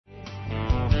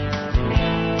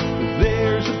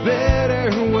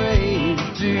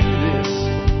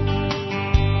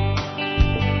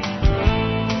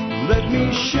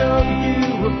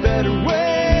better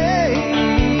way.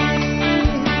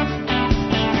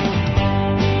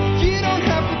 You don't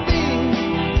have to be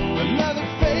another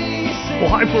face. Well,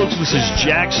 hi, folks. This is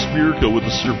Jack Spirko with the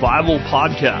Survival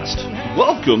Podcast.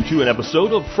 Welcome to an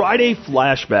episode of Friday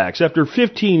Flashbacks. After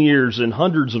 15 years and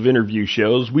hundreds of interview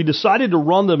shows, we decided to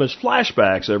run them as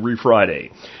flashbacks every Friday,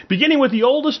 beginning with the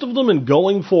oldest of them and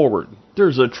going forward.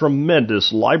 There's a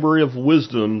tremendous library of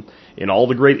wisdom in all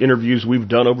the great interviews we've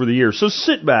done over the years, so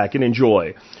sit back and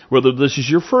enjoy. Whether this is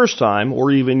your first time or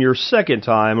even your second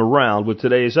time around with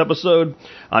today's episode,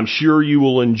 I'm sure you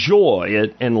will enjoy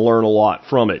it and learn a lot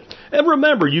from it. And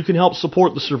remember, you can help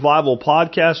support the Survival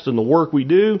Podcast and the work we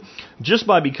do just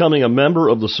by becoming a member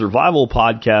of the Survival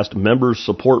Podcast Members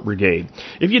Support Brigade.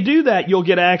 If you do that, you'll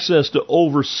get access to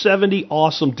over 70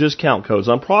 awesome discount codes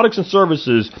on products and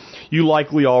services you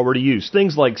likely already use.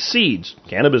 Things like seeds,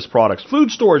 cannabis products,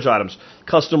 food storage items,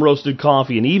 custom roasted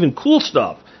coffee, and even cool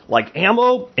stuff like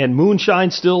ammo and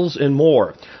moonshine stills and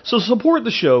more. So support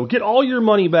the show, get all your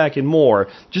money back and more.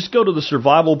 Just go to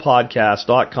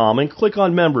thesurvivalpodcast.com and click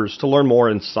on members to learn more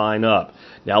and sign up.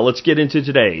 Now let's get into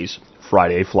today's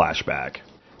Friday Flashback.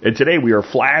 And today we are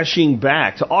flashing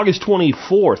back to August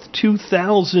 24th,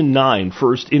 2009,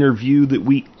 first interview that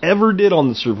we ever did on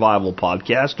the Survival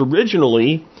Podcast.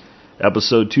 Originally,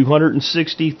 episode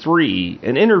 263,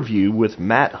 an interview with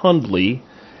Matt Hundley,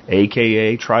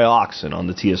 a.k.a. Trioxin, on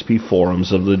the TSP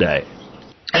forums of the day.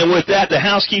 And with that, the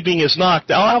housekeeping is knocked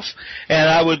off, and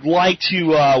I would like to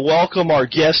welcome our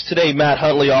guest today, Matt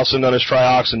Hundley, also known as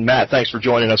Trioxin. Matt, thanks for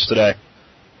joining us today.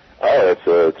 Oh, it's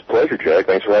a pleasure, Jack.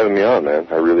 Thanks for having me on, man.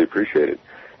 I really appreciate it.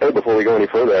 Hey, before we go any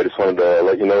further, I just wanted to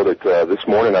let you know that this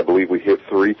morning I believe we hit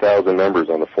 3,000 members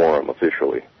on the forum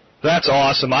officially. That's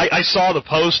awesome. I saw the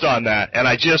post on that, and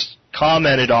I just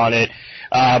commented on it.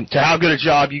 To how good a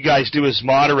job you guys do as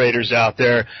moderators out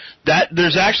there. That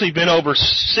there's actually been over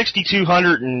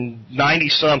 6,290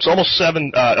 some, so almost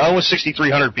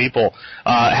 6,300 people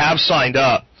have signed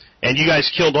up, and you guys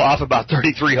killed off about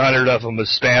 3,300 of them as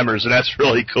spammers, and that's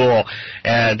really cool.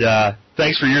 And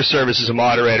thanks for your service as a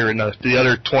moderator and the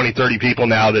other 20, 30 people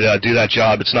now that do that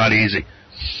job. It's not easy.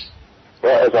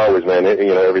 Well, as always, man,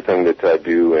 everything that I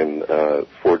do and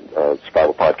for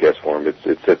Survival Podcast Forum,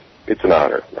 it's an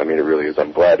honor. I mean, it really is.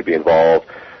 I'm glad to be involved.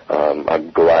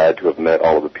 I'm glad to have met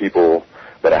all of the people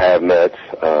that I have met.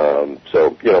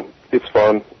 So, it's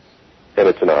fun, and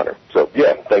it's an honor. So,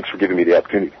 yeah, thanks for giving me the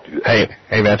opportunity to do that.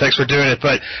 Hey, man, thanks for doing it.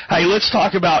 But, hey, let's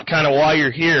talk about kind of why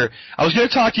you're here. I was going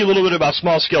to talk to you a little bit about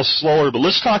small-scale slower, but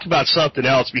let's talk about something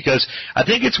else, because I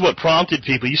think it's what prompted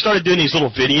people. You started doing these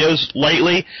little videos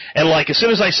lately, and, as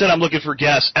soon as I said I'm looking for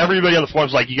guests, everybody on the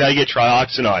forum's like, you got to get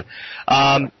Trioxin on.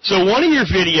 So one of your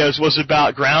videos was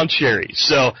about ground cherries.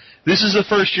 So this is the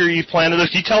first year you've planted those.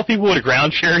 Can you tell people what a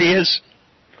ground cherry is?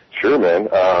 Sure, man.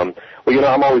 Well,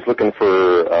 I'm always looking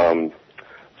for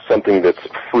something that's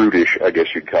fruitish, I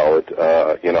guess you'd call it.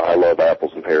 I love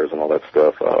apples and pears and all that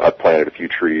stuff. I've planted a few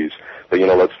trees. But,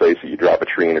 let's face it, you drop a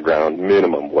tree in the ground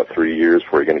minimum, 3 years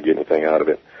before you're going to get anything out of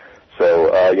it.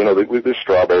 So, there's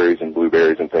strawberries and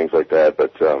blueberries and things like that.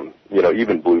 But,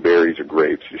 even blueberries or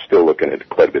grapes, you're still looking at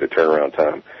quite a bit of turnaround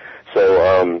time.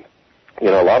 So,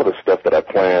 a lot of the stuff that I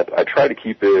plant, I try to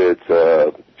keep it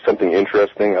something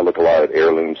interesting. I look a lot at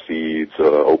heirloom seeds,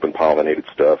 open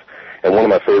pollinated stuff. And one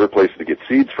of my favorite places to get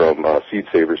seeds from,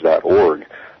 seedsavers.org,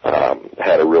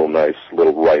 had a real nice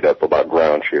little write-up about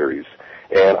ground cherries.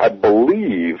 And I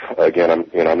believe, again, I'm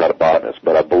not a botanist,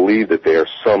 but I believe that they are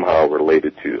somehow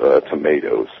related to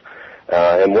tomatoes.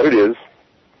 And what it is,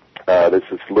 this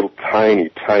little tiny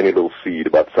little seed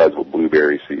about the size of a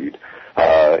blueberry seed.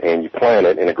 And you plant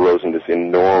it, and it grows into this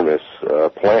enormous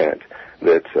plant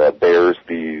that bears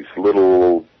these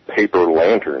little paper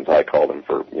lanterns, I call them,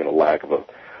 for lack of a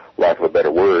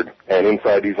better word. And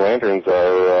inside these lanterns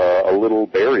are a little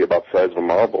berry about the size of a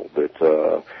marble that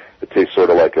it tastes sort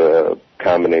of like a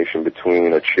combination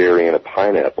between a cherry and a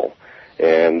pineapple.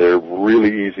 And they're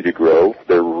really easy to grow.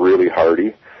 They're really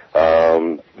hardy,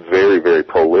 very, very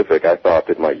prolific. I thought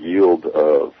that my yield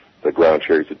of the ground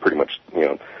cherries had pretty much,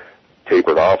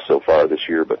 tapered off so far this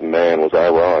year, but man, was I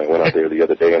wrong. I went out there the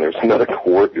other day, and there's another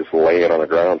quart just laying on the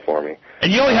ground for me.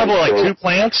 And you only have, 2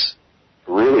 plants?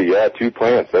 Really, yeah, 2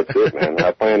 plants. That's it, man.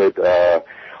 I planted, I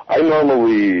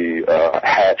normally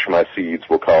hatch my seeds,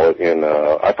 we'll call it, in,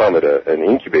 I found that an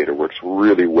incubator works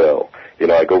really well.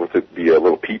 I go with the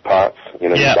little peat pots, you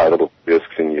buy little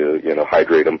discs and you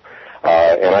hydrate them.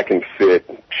 And I can fit,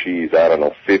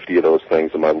 50 of those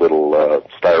things in my little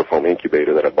styrofoam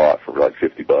incubator that I bought for like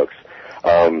 $50.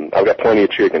 I've got plenty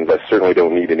of chickens. I certainly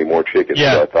don't need any more chickens.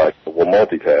 Yeah. So I thought, we'll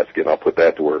multitask it, and I'll put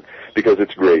that to work. because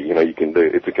it's great. You know,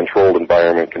 it's a controlled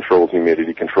environment, controlled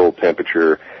humidity, controlled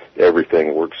temperature, everything.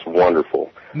 It works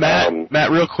wonderful.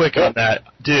 Matt, real quick on that,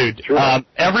 dude. Sure.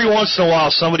 Every once in a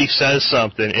while, somebody says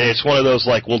something, and it's one of those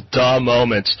like, well, duh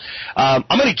moments. I'm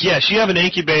gonna guess you have an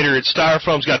incubator. It's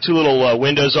styrofoam's got two little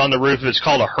windows on the roof. It's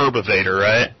called a herbivator,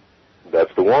 right?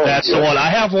 That's the one. That's the one.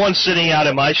 I have one sitting out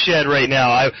in my shed right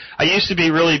now. I used to be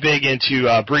really big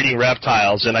into breeding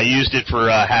reptiles, and I used it for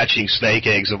hatching snake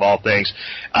eggs of all things.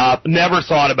 Never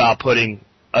thought about putting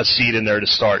a seed in there to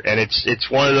start, and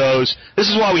it's one of those. This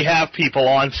is why we have people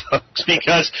on, folks,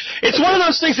 because it's one of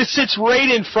those things that sits right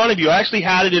in front of you. I actually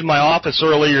had it in my office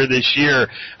earlier this year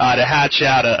to hatch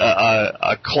out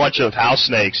a clutch of house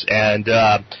snakes, and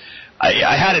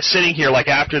I had it sitting here like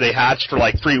after they hatched for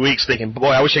like 3 weeks, thinking, boy,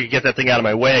 I wish I could get that thing out of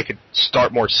my way. I could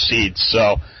start more seeds.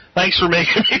 So thanks for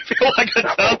making me feel like a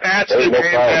dumb ass.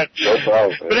 No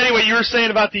problem. But anyway, you were saying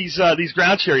about these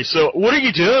ground cherries. So what are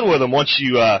you doing with them once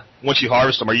you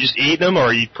harvest them? Are you just eating them, or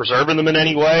are you preserving them in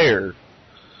any way, or?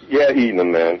 Yeah, eating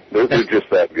them, man. They're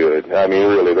just that good. I mean,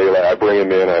 really, I bring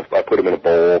them in, I put them in a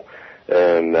bowl,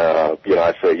 and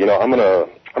I say,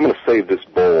 I'm gonna save this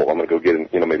bowl. I'm gonna go get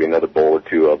maybe another bowl or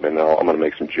two of them, and I'm gonna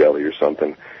make some jelly or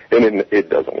something. And it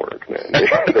doesn't work, man.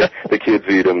 The kids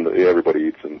eat them. Everybody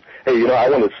eats them. Hey, I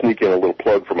want to sneak in a little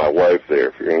plug for my wife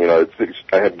there.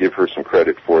 I had to give her some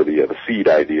credit for the seed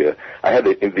idea. I had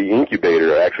the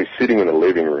incubator actually sitting in the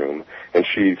living room, and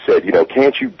she said,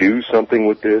 can't you do something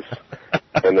with this?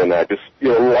 And then I just,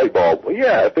 light bulb. Well,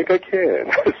 yeah, I think I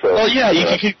can. So, you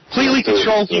can completely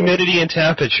control humidity and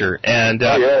temperature. And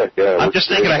I'm just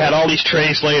thinking I had all these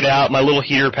trays laid out, my little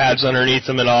heater pads underneath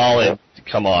them and all, and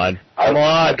come on,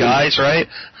 guys, right?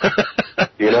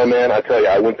 Man, I tell you,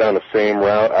 I went down the same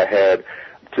route. I had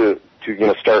to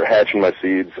start hatching my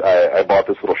seeds. I bought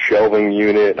this little shelving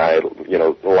unit, and I,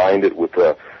 lined it with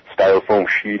styrofoam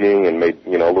sheeting and made,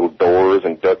 little doors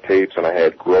and duct tapes, and I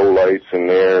had grow lights in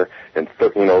there and,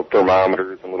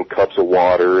 thermometers and little cups of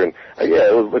water, and,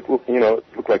 it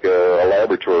looked like a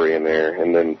laboratory in there.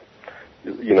 And then,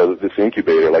 this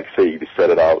incubator, like I say, you can set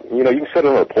it out, you can set it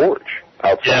on a porch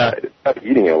outside. Yeah. It's got an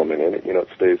eating element in it, it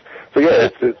stays. So,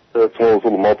 it's one of those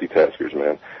little multitaskers,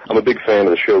 man. I'm a big fan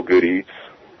of the show Good Eats.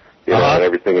 And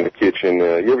everything in the kitchen.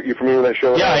 You familiar with that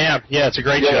show? Yeah, I am. Yeah, it's a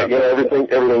great show. Everything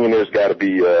in there's got to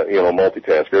be, a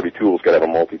multitasker. Every tool's got to have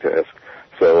a multitask.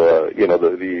 So,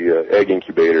 the egg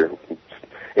incubator.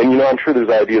 And, I'm sure there's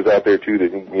ideas out there, too,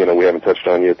 that, we haven't touched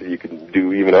on yet, that you can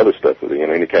do even other stuff with it.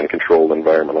 Any kind of controlled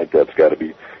environment like that's got to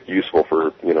be useful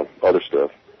for, other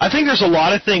stuff. I think there's a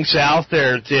lot of things out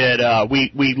there that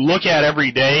we look at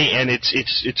every day, and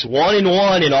it's one in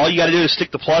one, and all you got to do is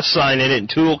stick the plus sign in it, and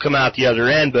two will come out the other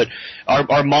end. But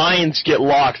our minds get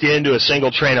locked into a single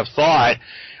train of thought.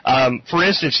 For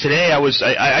instance, today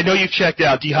I know you've checked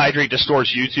out Dehydrate the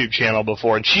Store's YouTube channel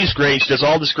before, and she's great. She does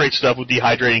all this great stuff with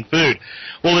dehydrating food.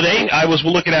 Well, today I was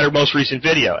looking at her most recent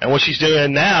video, and what she's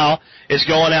doing now is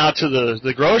going out to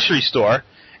the grocery store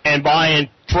and buying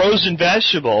frozen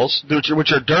vegetables,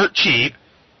 which are dirt cheap,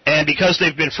 and because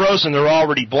they've been frozen, they're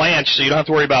already blanched, so you don't have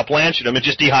to worry about blanching them, and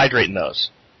just dehydrating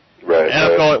those. Right. And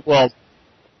I'm going, well,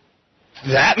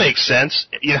 that makes sense,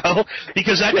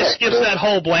 because that just skips that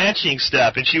whole blanching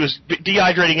step, and she was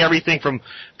dehydrating everything from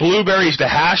blueberries to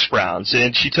hash browns,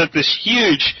 and she took this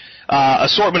huge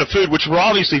assortment of food, which were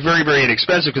obviously very, very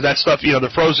inexpensive because that stuff,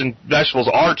 the frozen vegetables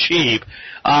are cheap,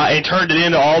 and turned it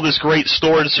into all this great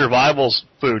stored survival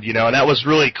food, and that was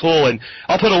really cool. And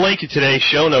I'll put a link in today's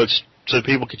show notes so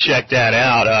people can check that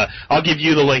out. I'll give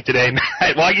you the link today,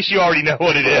 Matt. Well, I guess you already know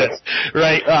what it is,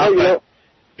 right?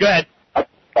 Go ahead.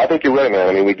 I think you're right, man.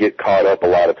 I mean, we get caught up a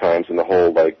lot of times in the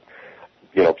whole,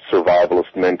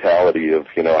 survivalist mentality of,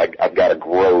 I've got to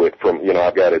grow it from,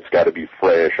 it's got to be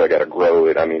fresh, I got to grow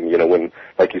it. I mean, when,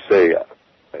 like you say,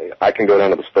 I can go down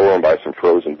to the store and buy some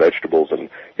frozen vegetables and,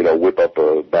 whip up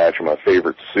a batch of my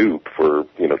favorite soup for,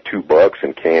 $2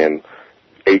 and can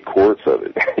 8 quarts of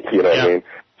it. What I mean?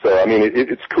 So, I mean,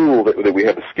 it's cool that we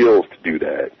have the skills to do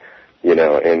that,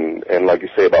 and like you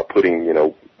say about putting,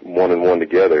 one and one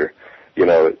together,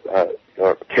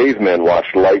 cavemen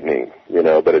watched lightning,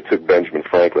 but it took Benjamin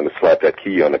Franklin to slap that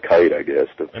key on the kite, I guess.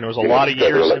 And there was a lot of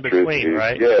years in between,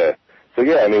 right? Yeah. So,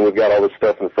 I mean, we've got all this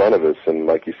stuff in front of us, and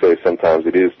like you say, sometimes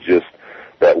it is just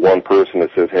that one person that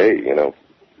says, hey,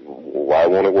 why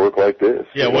won't it work like this?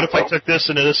 Yeah, what if I took this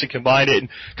into this and combined it? And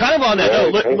kind of on that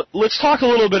note, let's talk a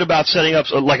little bit about setting up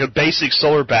like a basic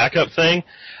solar backup thing.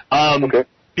 Okay.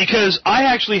 Because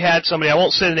I actually had somebody, I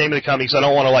won't say the name of the company because I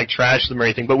don't want to, like, trash them or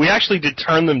anything, but we actually did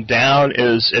turn them down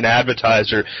as an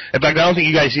advertiser. In fact, I don't think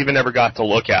you guys even ever got to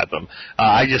look at them.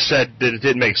 I just said that it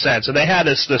didn't make sense. And they had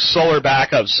this solar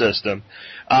backup system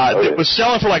that was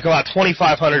selling for, like, about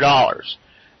 $2,500.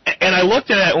 And I looked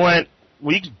at it and went,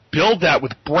 we could build that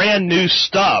with brand new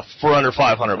stuff for under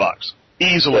 $500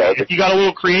 easily. Yeah, if you got a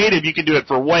little creative, you could do it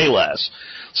for way less.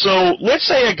 So let's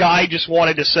say a guy just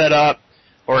wanted to set up,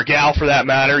 or a gal for that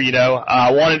matter,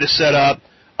 wanted to set up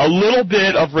a little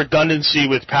bit of redundancy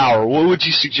with power. What would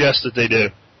you suggest that they do?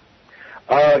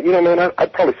 Man,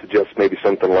 I'd probably suggest maybe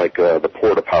something like the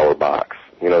Porta-Power box.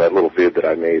 That little vid that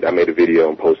I made. I made a video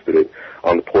and posted it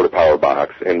on the Porta-Power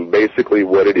box. And basically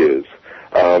what it is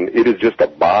just a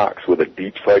box with a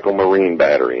deep cycle marine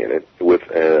battery in it with,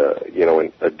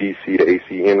 a DC to AC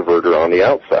inverter on the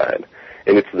outside.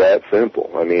 And it's that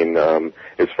simple. I mean,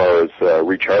 as far as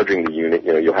recharging the unit,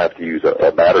 you'll have to use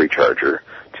a battery charger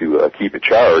to keep it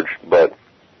charged. But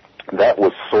that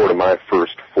was sort of my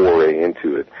first foray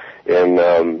into it.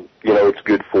 And, it's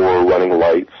good for running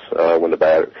lights when the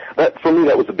battery. For me,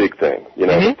 that was a big thing.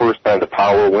 The first time the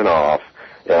power went off,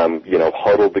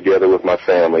 huddled together with my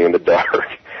family in the dark,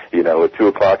 at 2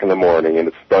 o'clock in the morning, and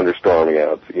it's thunderstorming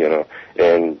out,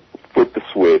 and flip the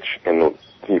switch, and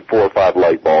 4 or 5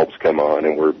 light bulbs come on,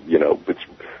 and we're, it's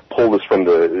pulled us from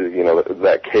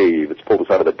that cave. It's pulled us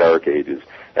out of the dark ages.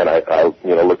 And I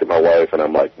looked at my wife, and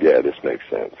I'm like, yeah, this makes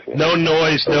sense. No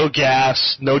noise, no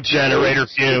gas, no generator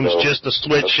fumes, just a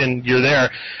switch, and you're there.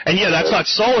 And, yeah, that's not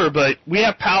solar, but we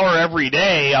have power every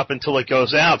day up until it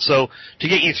goes out. So to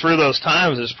get you through those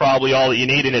times is probably all that you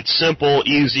need, and it's simple,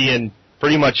 easy, and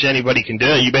pretty much anybody can do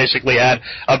it. You basically add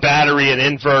a battery, an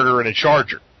inverter, and a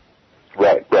charger.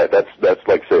 Right. That's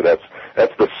like I say,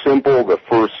 that's the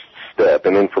first step,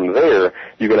 and then from there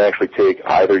you can actually take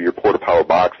either your Porta-Power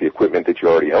box, the equipment that you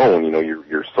already own,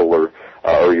 your solar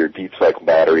or your deep cycle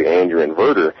battery and your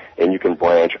inverter, and you can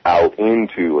branch out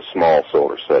into a small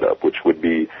solar setup, which would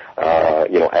be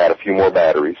add a few more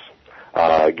batteries,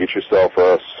 get yourself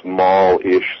a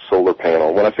small-ish solar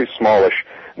panel. When I say smallish,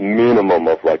 minimum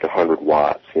of like 100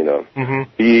 watts.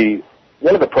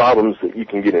 One of the problems that you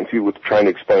can get into with trying to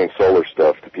explain solar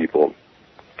stuff to people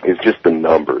is just the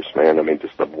numbers, man. I mean,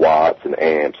 just the watts and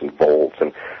amps and volts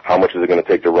and how much is it going to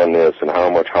take to run this and how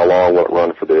long will it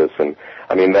run for this. And,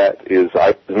 I mean, as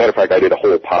a matter of fact, I did a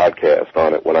whole podcast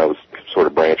on it when I was sort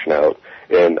of branching out,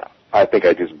 and I think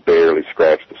I just barely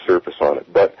scratched the surface on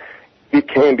it. But it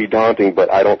can be daunting,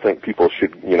 but I don't think people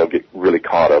should, get really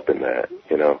caught up in that,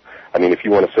 I mean, if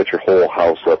you want to set your whole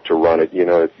house up to run it,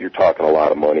 you're talking a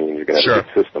lot of money and you're going to have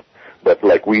a good system. But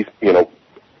like we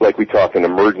talk an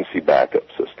emergency backup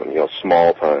system,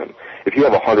 small time. If you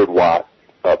have a 100-watt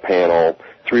panel,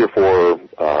 3 or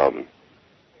 4,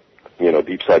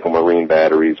 deep cycle marine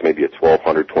batteries, maybe a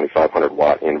 1,200,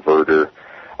 2,500-watt inverter,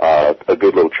 a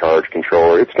good little charge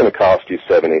controller, it's going to cost you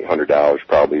 $700-800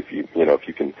 probably if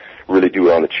you can really do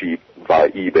it on the cheap via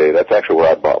eBay. That's actually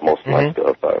where I bought most of my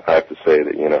stuff. I have to say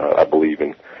that I believe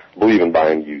in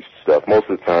buying used stuff most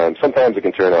of the time. Sometimes it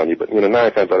can turn on you, but 9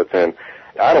 times out of 10,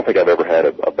 I don't think I've ever had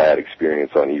a bad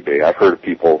experience on eBay. I've heard of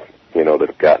people that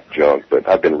have got junk, but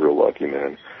I've been real lucky,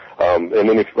 man. And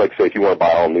then if you want to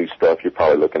buy all new stuff, you're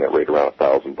probably looking at right around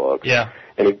 $1,000. Yeah.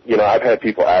 And I've had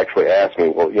people actually ask me,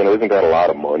 well, isn't that a lot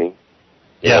of money?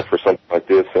 Yeah. For something like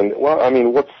this? And well, I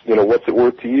mean, what's it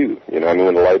worth to you? I mean,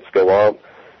 when the lights go out,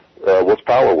 what's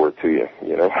power worth to you?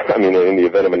 I mean, in the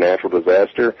event of a natural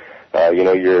disaster,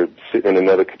 you're sitting in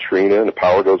another Katrina and the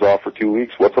power goes off for 2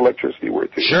 weeks. What's electricity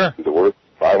worth to you? Sure. Is it worth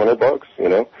 $500?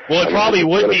 Well, it probably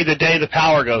would be the day the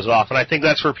power goes off, and I think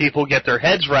that's where people get their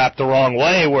heads wrapped the wrong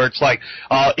way, where it's like,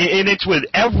 and it's with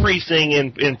everything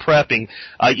in prepping.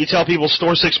 You tell people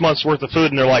store 6 months worth of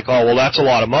food, and they're like, oh, well, that's a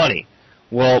lot of money.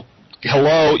 Well,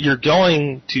 hello, you're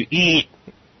going to eat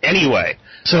anyway,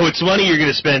 so it's money you're going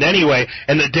to spend anyway,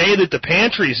 and the day that the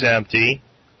pantry's empty,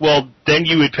 well, then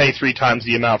you would pay 3 times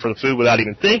the amount for the food without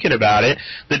even thinking about it.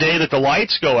 The day that the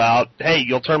lights go out, hey,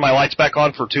 you'll turn my lights back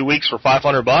on for 2 weeks for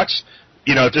 $500.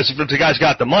 If the guy's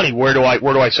got the money, where do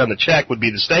I send the check would be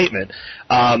the statement.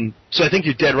 So I think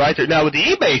you're dead right there. Now, with the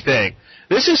eBay thing,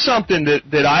 this is something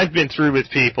that I've been through with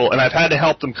people, and I've had to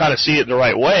help them kind of see it the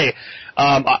right way.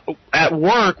 At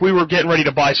work, we were getting ready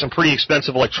to buy some pretty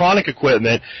expensive electronic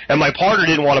equipment, and my partner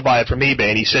didn't want to buy it from eBay,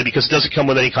 and he said because it doesn't come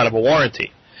with any kind of a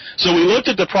warranty. So we looked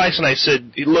at the price, and I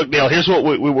said, look, Dale, here's what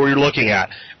we're looking at.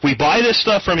 If we buy this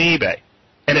stuff from eBay,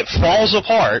 and it falls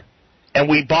apart, and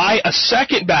we buy a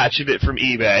second batch of it from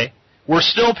eBay, we're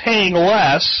still paying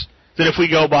less than if we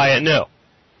go buy it new.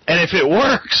 And if it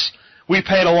works, we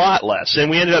paid a lot less,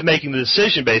 and we ended up making the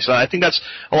decision based on it. I think that's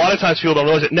a lot of times people don't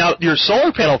realize it. Now, your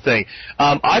solar panel thing,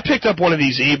 I picked up one of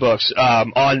these ebooks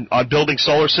on building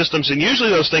solar systems, and usually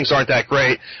those things aren't that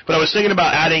great, but I was thinking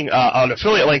about adding an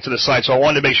affiliate link to the site, so I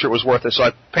wanted to make sure it was worth it, so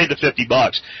I paid the $50.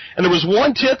 And there was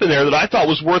one tip in there that I thought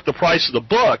was worth the price of the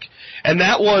book, and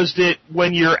that was that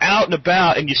when you're out and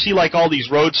about and you see like all these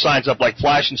road signs up like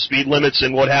flashing speed limits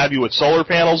and what have you with solar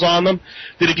panels on them,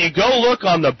 that if you go look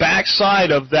on the back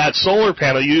side of that solar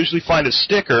panel, you usually find a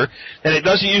sticker, and it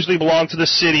doesn't usually belong to the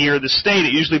city or the state.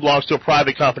 It usually belongs to a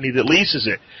private company that leases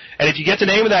it. And if you get the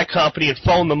name of that company and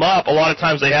phone them up, a lot of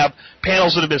times they have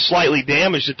panels that have been slightly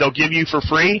damaged that they'll give you for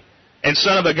free. And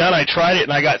son of a gun, I tried it,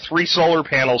 and I got 3 solar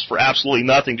panels for absolutely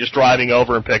nothing just driving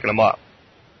over and picking them up.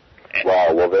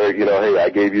 Wow, well, there, hey, I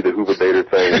gave you the Hoover Bader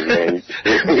thing, man. You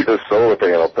gave me the solar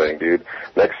panel thing, dude.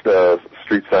 Next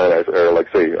street sign, I'm going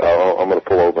to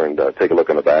pull over and take a look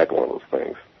on the back of one of those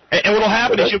things. And what'll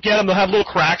happen is you'll get them, they'll have little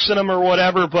cracks in them or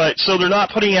whatever, but so they're not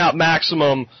putting out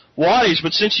maximum wattage,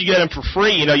 but since you get them for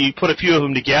free, you put a few of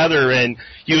them together and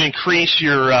you increase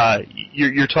your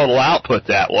total output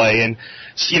that way. And,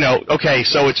 okay,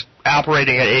 so it's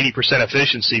operating at 80%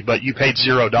 efficiency, but you paid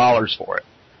 $0 for it.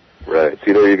 Right.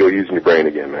 See, there you go, using your brain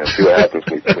again, man. See what happens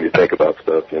when you think about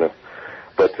stuff,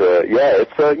 But,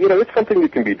 it's something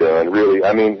that can be done, really.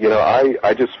 I mean,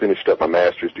 I just finished up my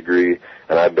master's degree,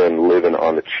 and I've been living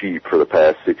on the cheap for the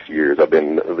past 6 years. I've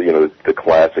been, the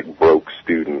classic broke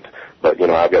student, but,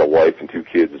 I've got a wife and 2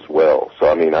 kids as well. So,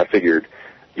 I mean, I figured,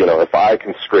 if I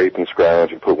can scrape and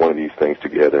scrounge and put one of these things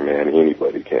together, man,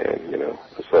 anybody can,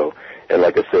 So, and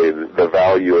like I say, the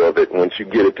value of it, once you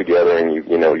get it together and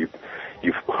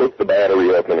you've hooked the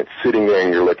battery up and it's sitting there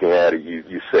and you're looking at it,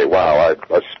 you say, wow,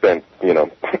 I spent,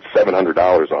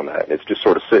 $700 on that. And it's just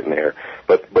sort of sitting there.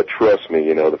 But trust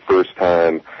me, the first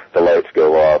time the lights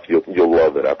go off, you'll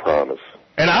love it, I promise.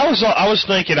 And I was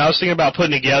thinking about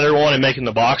putting together one and making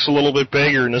the box a little bit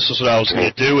bigger, and this is what I was going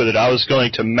to do with it. I was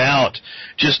going to mount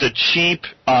just a cheap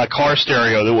car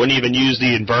stereo that wouldn't even use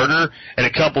the inverter and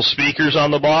a couple speakers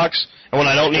on the box. And when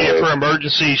I don't need it for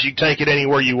emergencies, you take it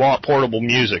anywhere you want, portable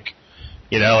music.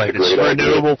 It's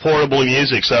renewable, portable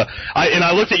music. So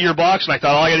I looked at your box and I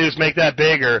thought all I got to do is make that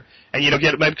bigger and,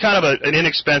 get maybe kind of an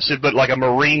inexpensive but like a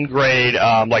marine grade,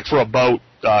 like for a boat,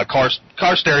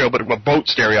 car stereo, but a boat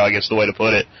stereo, I guess the way to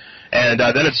put it. And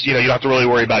then it's, you don't have to really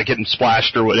worry about it getting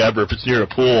splashed or whatever if it's near a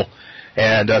pool.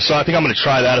 And so I think I'm going to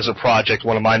try that as a project,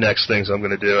 one of my next things I'm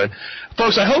going to do. And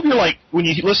folks, I hope you're like, when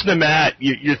you listen to Matt,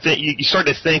 you start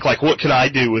to think like, what can I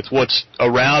do with what's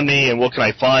around me and what can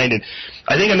I find? And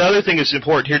I think another thing that's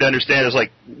important here to understand is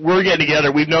like, we're getting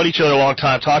together, we've known each other a long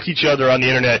time, talked to each other on the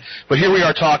internet, but here we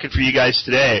are talking for you guys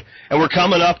today. And we're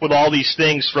coming up with all these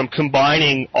things from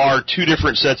combining our 2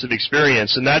 different sets of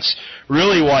experience. And that's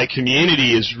really why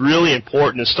community is really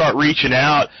important, to start reaching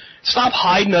out. Stop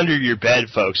hiding under your bed,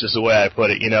 folks, is the way I put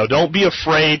it. Don't be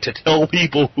afraid to tell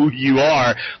people who you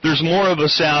are. There's more of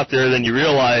us out there than you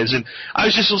realize. And I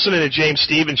was just listening to James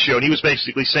Stevens' show, and he was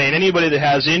basically saying anybody that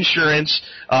has insurance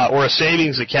or a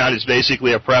savings account is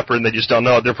basically a prepper, and they just don't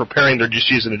know it. They're preparing. They're just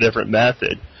using a different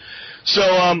method. So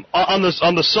on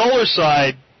the solar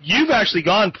side, you've actually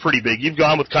gone pretty big. You've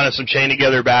gone with kind of some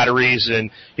chain-together batteries, and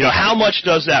how much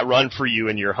does that run for you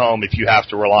in your home if you have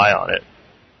to rely on it?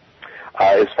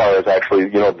 As far as actually,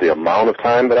 the amount of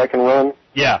time that I can run?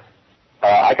 Yeah.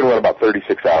 I can run about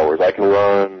 36 hours. I can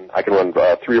run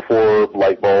 3 or 4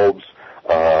 light bulbs,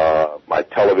 my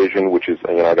television, which is,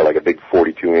 I got like a big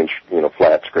 42-inch,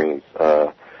 flat screen.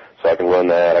 So I can run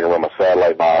that. I can run my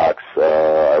satellite box,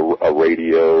 a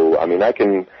radio. I mean, I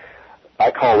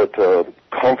call it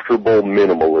comfortable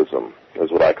minimalism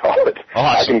is what I call it.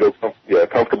 Awesome. I can go,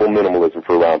 comfortable minimalism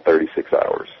for around 36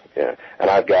 hours. Yeah, and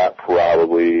I've got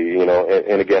probably,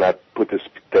 and again, I put this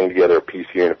thing together, a piece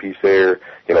here and a piece there,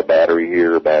 battery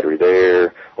here, battery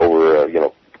there, over,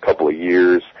 a couple of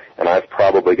years, and I've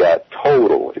probably got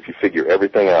total, if you figure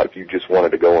everything out, if you just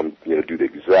wanted to go and, do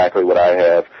exactly what I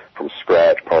have from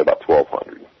scratch, probably about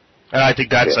 1,200. And I think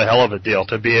that's a hell of a deal,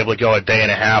 to be able to go a day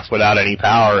and a half without any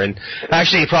power. And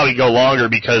actually, you probably go longer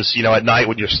because, at night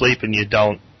when you're sleeping, you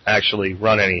don't actually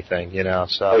run anything,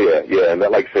 so. Oh, yeah, and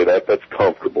that, like I say, that's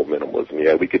comfortable minimalism.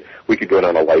 Yeah, we could go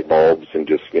down to light bulbs and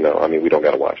just, we don't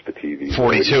got to watch the TV.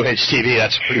 42-inch TV,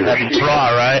 that's a pretty heavy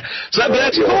draw, right? So but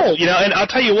that's cool, and I'll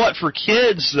tell you what, for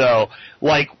kids, though,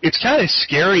 like, it's kind of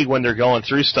scary when they're going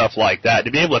through stuff like that,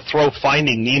 to be able to throw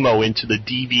Finding Nemo into the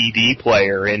DVD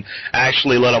player and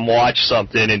actually let them watch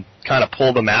something and kind of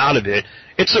pull them out of it.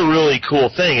 It's a really cool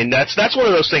thing, and that's one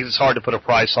of those things that's hard to put a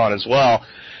price on as well.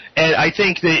 And I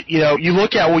think that, you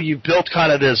look at what you've built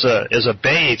kind of as a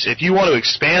base. If you want to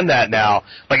expand that now,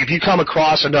 like if you come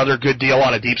across another good deal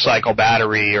on a deep cycle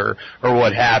battery or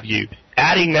what have you,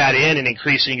 adding that in and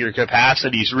increasing your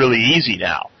capacity is really easy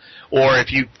now. Or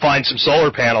if you find some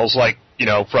solar panels like,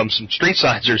 from some street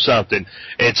signs or something,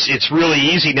 it's really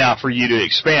easy now for you to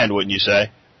expand, wouldn't you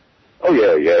say? Oh,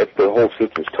 yeah. The whole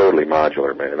system's totally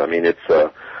modular, man. I mean, it's,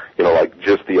 like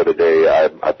just the other day,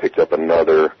 I picked up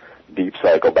another deep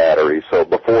cycle battery. So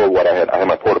before I had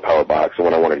my porta power box, and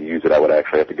when I wanted to use it, I would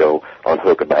actually have to go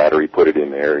unhook a battery, put it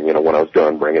in there, when I was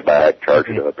done, bring it back, charge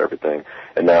it up, everything.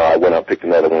 And now I went out and picked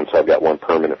another one, so I've got one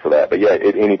permanent for that. But yeah,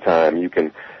 at any time you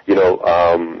can,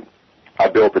 I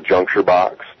built a juncture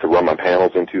box to run my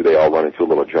panels into. They all run into a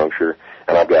little juncture,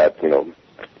 and I've got, 4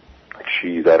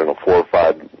 or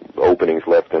 5 openings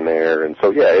left in there. And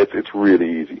so, yeah, it's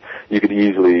really easy. You could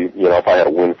easily, if I had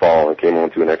a windfall and came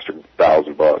on to an extra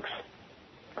 $1,000,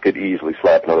 I could easily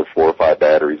slap another 4 or 5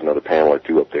 batteries, another panel or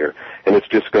 2 up there. And it's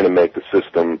just going to make the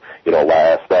system,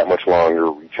 last that much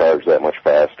longer, recharge that much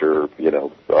faster,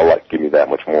 give me that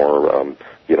much more,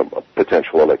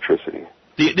 potential electricity.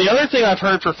 The other thing I've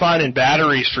heard for finding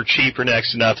batteries for cheap or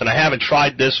next to nothing, I haven't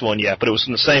tried this one yet, but it was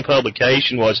in the same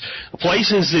publication, was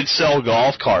places that sell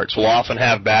golf carts will often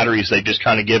have batteries they've just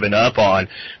kind of given up on.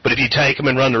 But if you take them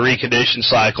and run the recondition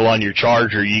cycle on your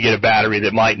charger, you get a battery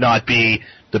that might not be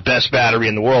the best battery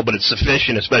in the world, but it's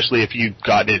sufficient, especially if you've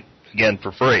gotten it, again,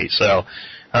 for free. So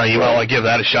you might want to give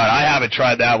that a shot. I haven't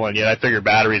tried that one yet. I figure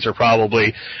batteries are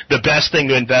probably the best thing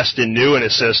to invest in new in a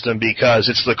system because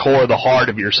it's the core, the heart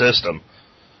of your system.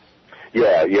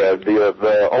 Yeah.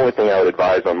 The only thing I would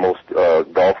advise on most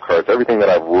golf carts, everything that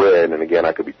I've read, and again,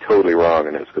 I could be totally wrong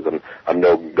in this because I'm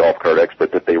no golf cart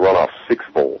expert, that they run off 6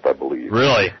 volt, I believe.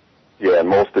 Really? Yeah, and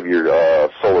most of your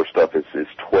solar stuff is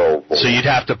 12 volt. So you'd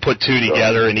have to put 2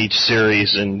 together in each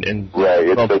series and right.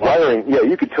 It's the wiring. Yeah,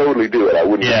 you could totally do it. I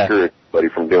wouldn't discourage anybody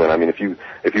from doing it. I mean, if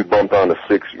you bumped onto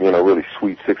 6, really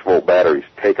sweet 6 volt batteries,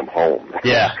 take them home.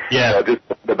 Yeah. Just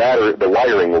the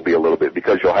wiring will be a little bit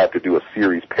because you'll have to do a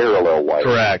series parallel wiring.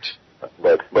 Correct.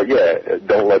 But yeah,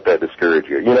 don't let that discourage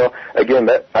you. Again,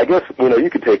 I guess you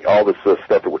could take all this stuff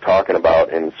that we're talking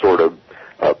about and sort of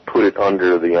put it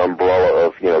under the umbrella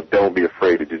of don't be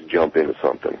afraid to just jump into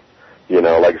something.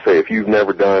 Like I say, if you've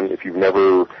never done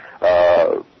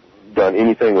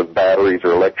anything with batteries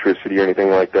or electricity or anything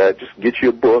like that, just get you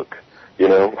a book.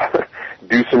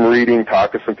 Do some reading,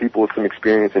 talk to some people with some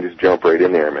experience, and just jump right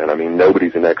in there, man. I mean,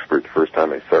 nobody's an expert the first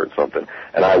time they start something,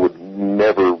 and I would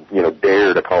never,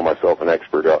 dare to call myself an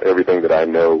expert. Everything that I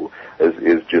know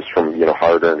is just from,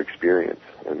 hard-earned experience.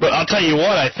 But I'll tell you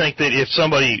what, I think that if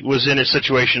somebody was in a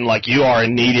situation like you are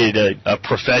and needed a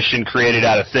profession created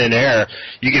out of thin air,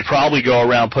 you could probably go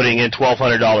around putting in $1,200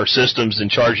 systems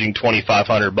and charging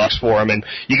 $2,500 for them, and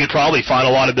you could probably find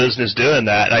a lot of business doing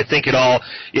that. And I think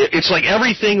it's like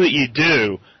everything that you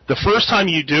do, the first time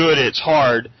you do it, it's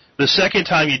hard. The second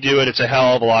time you do it, it's a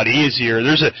hell of a lot easier.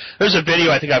 There's a video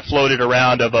I think I floated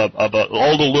around of an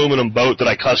old aluminum boat that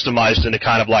I customized into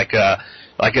kind of like a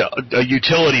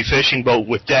utility fishing boat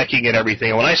with decking and everything.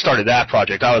 And when I started that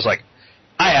project, I was like,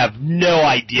 I have no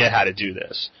idea how to do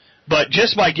this. But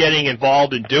just by getting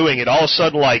involved in doing it, all of a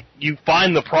sudden, like, you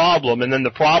find the problem, and then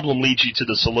the problem leads you to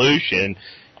the solution.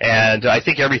 And I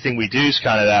think everything we do is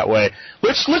kind of that way.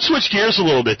 Let's switch gears a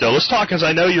little bit, though. Let's talk, because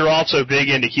I know you're also big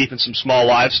into keeping some small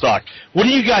livestock. What do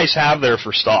you guys have there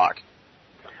for stock?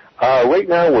 Right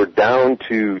now we're down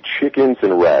to chickens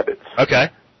and rabbits. Okay.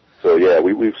 So yeah,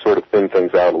 we've sort of thinned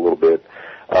things out a little bit,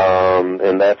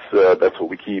 and that's what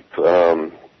we keep.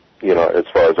 As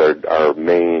far as our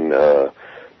main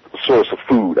source of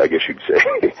food, I guess you'd say.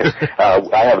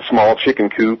 I have a small chicken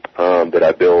coop that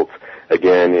I built.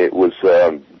 Again, it was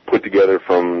put together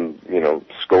from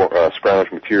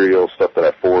scrounge material, stuff that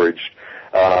I foraged.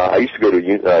 I used to go to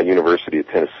University of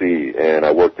Tennessee, and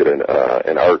I worked at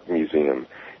an art museum.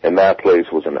 And that place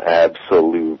was an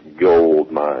absolute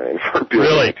gold mine for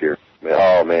building material.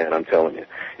 Oh man, I'm telling you,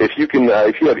 if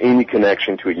you have any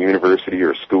connection to a university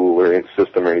or a school or any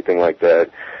system or anything like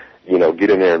that, get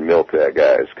in there and milk that,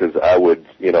 guys. Because I would,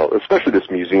 especially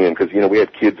this museum, because we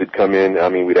had kids that come in. I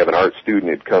mean, we'd have an art student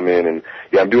that'd come in, and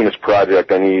I'm doing this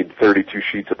project. I need 32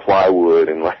 sheets of plywood,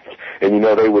 and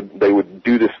they would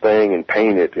do this thing and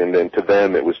paint it, and then to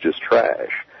them it was just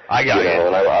trash. I got it.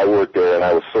 And I worked there, and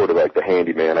I was sort of like the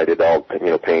handyman. I did all,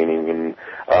 painting,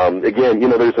 and again,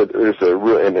 there's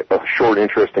a short,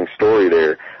 interesting story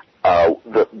there.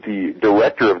 The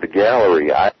director of the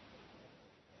gallery,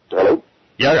 hello?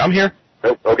 Yeah, I'm here.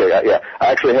 Oh, okay, yeah.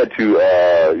 I actually had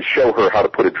to show her how to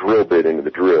put a drill bit into the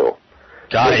drill.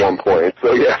 Got at it. one point. So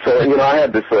I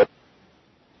had this. I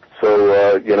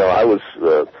was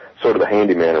sort of the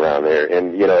handyman around there,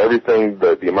 and everything,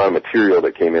 the amount of material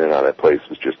that came in and out of that place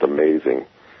was just amazing.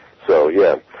 So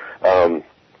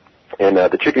and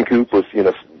the chicken coop was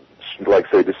like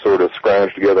I say, just sort of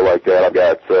scrounged together like that. I've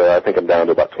got I think I'm down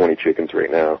to about 20 chickens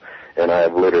right now, and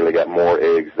I've literally got more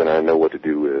eggs than I know what to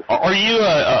do with. Are you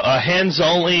a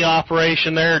hens-only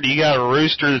operation there? Do you got a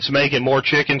rooster that's making more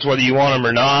chickens whether you want them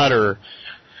or not, or?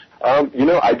 I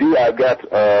do.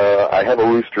 I have a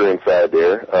rooster inside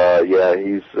there.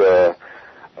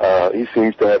 He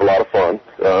seems to have a lot of fun.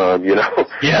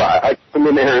 Yeah. I come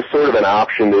in there as sort of an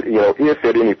option that, if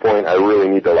at any point I really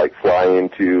need to fly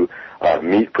into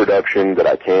meat production, that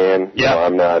I can. Yeah.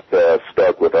 I'm not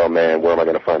stuck with, oh man, where am I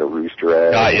going to find a rooster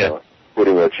at? Got you.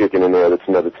 Putting a chicken in there that's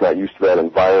not used to that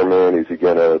environment. Is he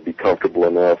going to be comfortable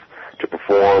enough to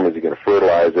perform? Is he going to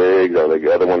fertilize eggs? Are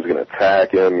the other ones going to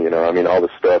attack him? All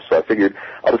this stuff. So I figured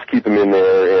I'll just keep him in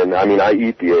there, and I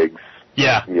eat the eggs.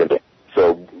 Yeah.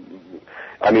 So,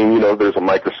 there's a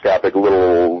microscopic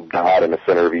little dot in the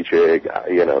center of each egg.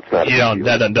 It's not.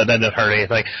 That doesn't hurt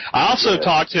anything. I also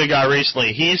talked to a guy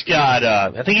recently. He's got,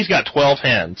 I think he's got 12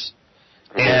 hens.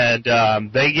 And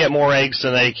they get more eggs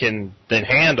than they can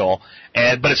handle,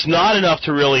 but it's not enough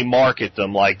to really market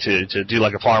them, like to do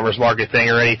like a farmer's market thing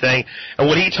or anything. And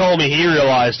what he told me he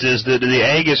realized is that the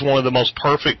egg is one of the most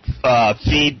perfect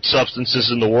feed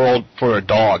substances in the world for a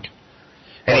dog.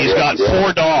 And he's got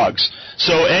 4 dogs,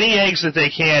 so any eggs that they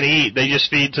can't eat, they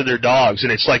just feed to their dogs,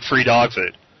 and it's like free dog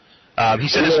food. He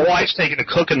said his wife's taking to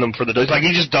cooking them for the dogs. Like,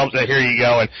 he just dumps it, here you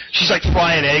go, and she's like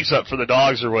frying eggs up for the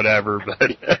dogs or whatever,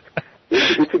 but...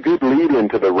 It's a good lead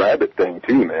into the rabbit thing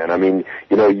too, man.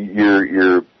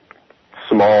 Your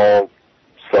small,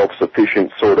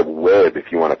 self-sufficient sort of web, if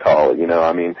you want to call it.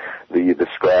 The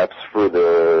scraps from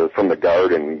the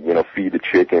garden, feed the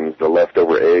chickens. The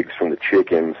leftover eggs from the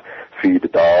chickens feed the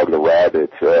dog, the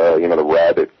rabbit. The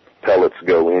rabbit pellets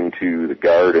go into the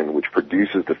garden, which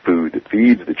produces the food that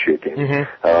feeds the chicken.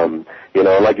 Mm-hmm.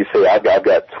 Like you say, I've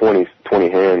got 20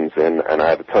 hens, and I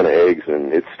have a ton of eggs,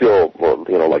 and it's still,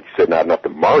 like you said, not enough to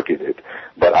market it,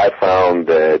 but I found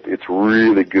that it's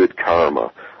really good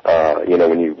karma.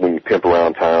 When you pimp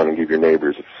around town and give your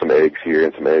neighbors some eggs here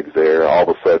and some eggs there, all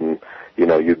of a sudden,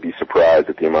 you'd be surprised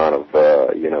at the amount of,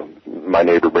 my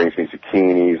neighbor brings me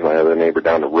zucchinis, my other neighbor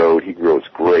down the road, he grows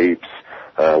grapes.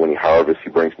 When he harvests, he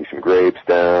brings me some grapes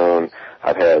down.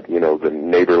 I've had, the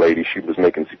neighbor lady, she was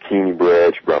making zucchini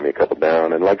bread. She brought me a couple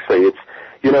down. And like I say, it's,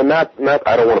 not,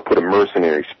 I don't want to put a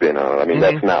mercenary spin on it.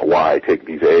 That's not why I take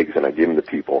these eggs and I give them to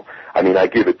people. I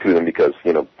give it to them because,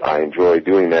 I enjoy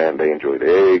doing that and they enjoy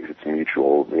the eggs. It's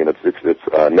mutual,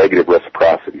 it's negative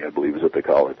reciprocity, I believe is what they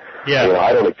call it. Yeah.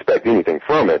 I don't expect anything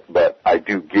from it, but I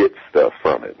do get stuff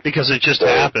from it. Because it just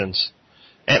happens.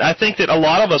 And I think that a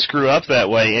lot of us grew up that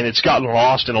way, and it's gotten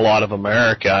lost in a lot of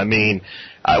America.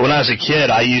 When I was a kid,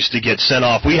 I used to get sent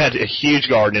off. We had a huge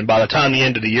garden, and by the time the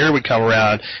end of the year would come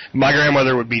around, my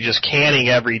grandmother would be just canning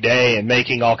every day and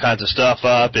making all kinds of stuff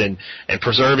up and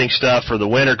preserving stuff for the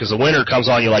winter, because the winter comes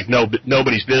on you like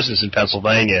nobody's business in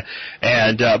Pennsylvania.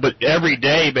 But every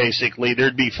day, basically,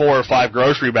 there'd be 4 or 5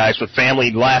 grocery bags with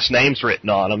family last names written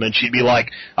on them, and she'd be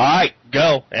like, all right,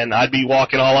 go. And I'd be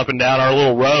walking all up and down our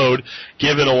little road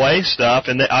giving away stuff,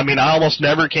 and I almost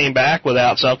never came back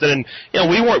without something. And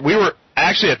we were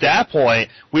actually, at that point,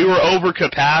 we were over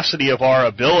capacity of our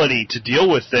ability to deal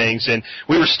with things, and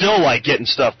we were still, getting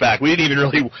stuff back. We didn't even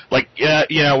really,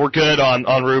 we're good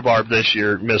on rhubarb this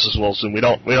year, Mrs. Wilson. We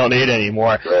don't need any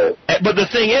more. Right. But the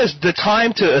thing is, the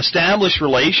time to establish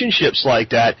relationships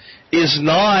like that is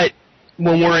not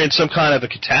when we're in some kind of a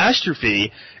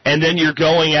catastrophe, and then you're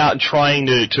going out and trying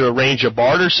to arrange a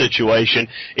barter situation.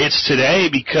 It's today,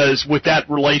 because with that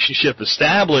relationship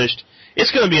established, it's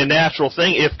going to be a natural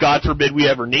thing if, God forbid, we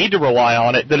ever need to rely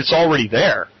on it, that it's already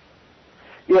there.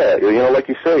 Yeah, like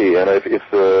you say, and if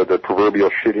the proverbial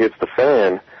shit hits the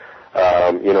fan,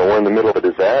 we're in the middle of a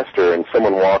disaster, and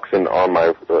someone walks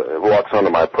onto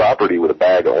my property with a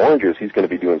bag of oranges, he's going to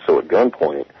be doing so at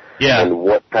gunpoint. Yeah. And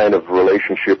what kind of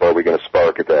relationship are we going to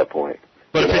spark at that point?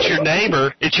 But if it's your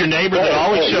neighbor that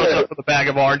always shows up with a bag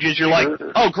of oranges, you're like,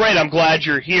 oh, great, I'm glad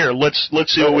you're here. Let's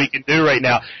see what we can do right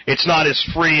now. It's not as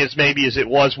free as maybe as it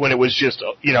was when it was just,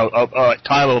 a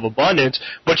time of abundance,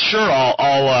 but sure,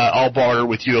 I'll barter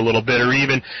with you a little bit, or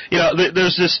even,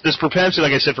 there's this propensity,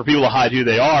 like I said, for people to hide who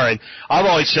they are. And I've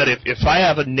always said, if I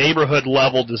have a neighborhood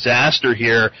level disaster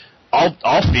here,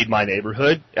 I'll feed my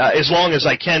neighborhood, as long as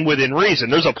I can within reason.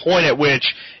 There's a point at which,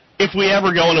 if we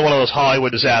ever go into one of those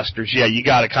Hollywood disasters, yeah, you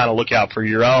got to kind of look out for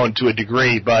your own to a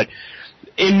degree. But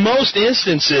in most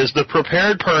instances, the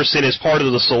prepared person is part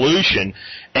of the solution.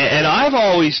 And I've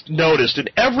always noticed in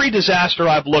every disaster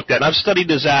I've looked at, and I've studied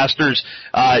disasters,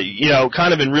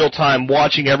 kind of in real time,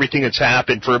 watching everything that's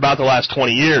happened for about the last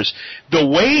 20 years, the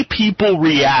way people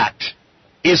react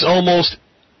is almost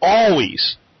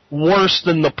always worse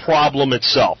than the problem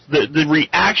itself. The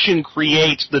reaction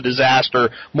creates the disaster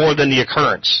more than the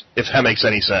occurrence, if that makes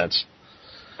any sense.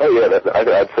 Oh yeah,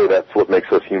 I'd say that's what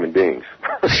makes us human beings.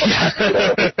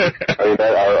 I mean,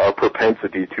 our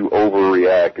propensity to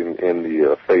overreact in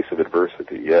the face of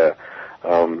adversity. Yeah,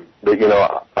 but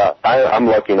I'm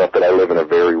lucky enough that I live in a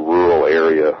very rural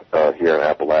area here in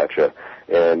Appalachia,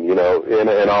 and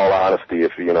in all honesty,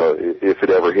 if it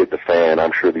ever hit the fan,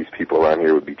 I'm sure these people around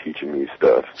here would be teaching me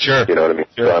stuff. Sure. You know what I mean?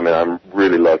 Sure. So I mean, I'm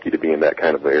really lucky to be in that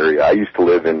kind of area. I used to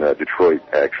live in Detroit,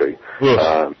 actually.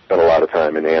 Spent a lot of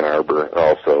time in Ann Arbor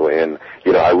also, and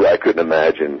I couldn't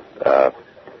imagine. I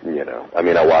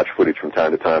mean, I watch footage from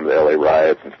time to time of the LA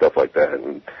riots and stuff like that,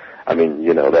 and I mean,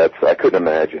 I couldn't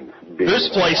imagine. There's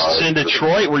places in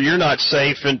Detroit where you're not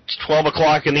safe at 12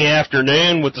 o'clock in the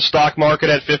afternoon with the stock market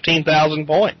at 15,000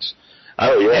 points.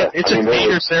 Oh, yeah. It's a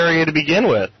dangerous area to begin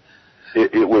with.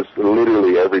 It was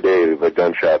literally every day, the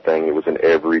gunshot thing. It was an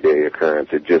everyday occurrence.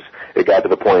 It got to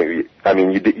the point, I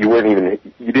mean, you didn't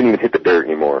even hit the dirt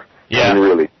anymore. Yeah. I mean,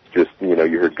 really, just, you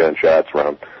heard gunshots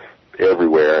around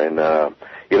everywhere. And,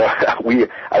 I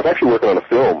was actually working on a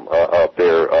film up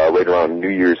there right around New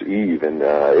Year's Eve, and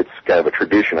it's kind of a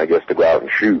tradition, I guess, to go out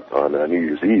and shoot on New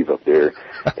Year's Eve up there.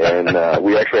 And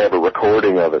we actually have a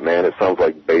recording of it, man. It sounds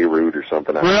like Beirut or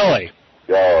something. Really?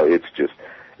 Oh,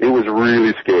 it was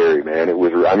really scary, man. There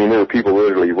were people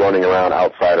literally running around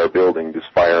outside our building just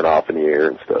firing off in the air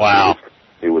and stuff. Wow.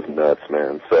 It was nuts,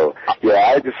 man. So,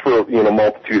 yeah, I just, for,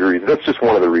 multitude of reasons, that's just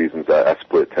one of the reasons I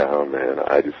split town, man.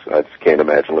 I just can't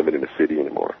imagine living in a city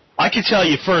anymore. I can tell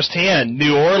you firsthand,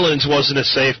 New Orleans wasn't a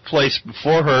safe place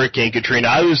before Hurricane Katrina.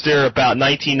 I was there about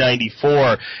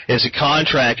 1994 as a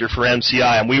contractor for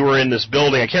MCI, and we were in this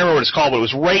building. I can't remember what it's called, but it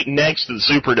was right next to the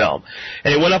Superdome.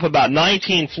 And it went up about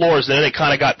 19 floors, and then it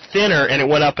kind of got thinner, and it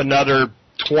went up another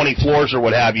 20 floors or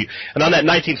what have you. And on that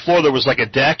 19th floor, there was like a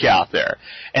deck out there.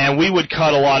 And we would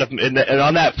cut a lot of, and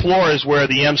on that floor is where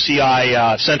the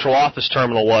MCI central office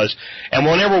terminal was. And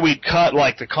whenever we'd cut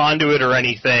like the conduit or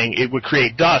anything, it would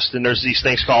create dust. And there's these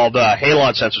things called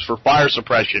halon sensors for fire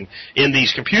suppression in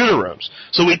these computer rooms.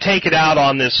 So we'd take it out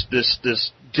on this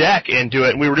deck and do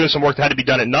it. And we were doing some work that had to be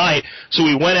done at night. So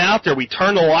we went out there, we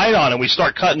turned the light on, and we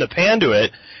start cutting the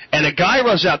conduit. And a guy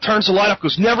runs out, turns the light off,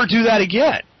 goes, "Never do that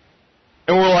again."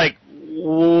 And we're like,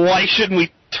 why shouldn't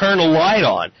we turn a light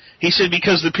on? He said,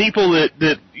 because the people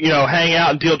that hang out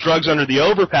and deal drugs under the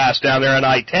overpass down there on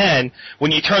I-10,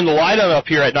 when you turn the light on up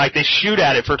here at night, they shoot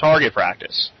at it for target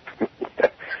practice.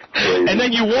 And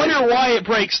then you wonder why it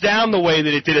breaks down the way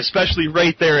that it did, especially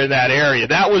right there in that area.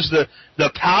 That was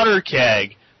the powder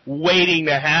keg waiting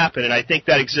to happen, and I think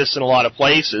that exists in a lot of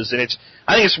places. And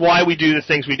I think it's why we do the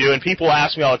things we do. And people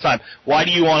ask me all the time, why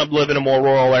do you want to live in a more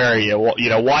rural area? Well,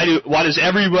 why does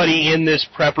everybody in this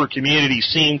prepper community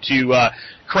seem to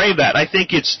crave that? I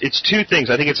think it's two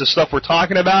things. I think it's the stuff we're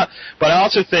talking about, but I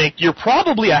also think you're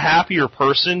probably a happier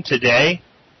person today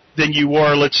than you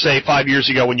were, let's say, 5 years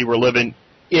ago when you were living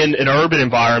in an urban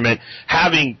environment,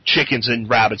 having chickens and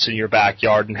rabbits in your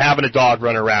backyard and having a dog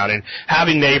run around and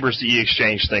having neighbors that you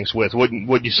exchange things with,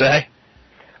 wouldn't you say?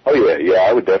 Oh yeah,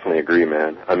 I would definitely agree,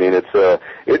 man. I mean, it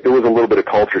was a little bit of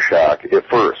culture shock at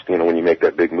first. When you make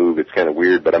that big move, it's kind of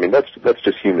weird, but I mean, that's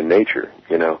just human nature.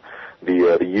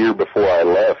 The year before I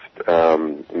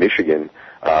left Michigan,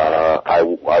 I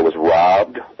was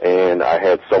robbed, and I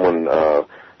had someone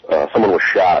was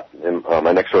shot, and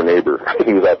my next door neighbor,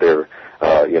 he was out there,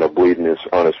 bleeding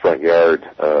on his front yard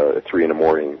at 3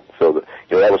 a.m. So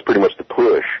that was pretty much the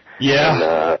push.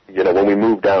 Yeah. And when we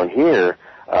moved down here,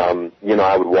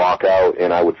 I would walk out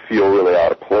and I would feel really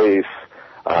out of place.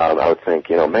 I would think,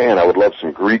 man, I would love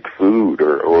some Greek food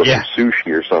or some sushi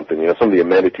or something, some of the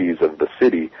amenities of the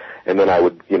city. And then I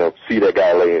would, see that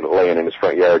guy laying in his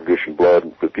front yard gushing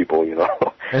blood with people,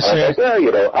 Yes, I was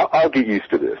like, well, I'll get used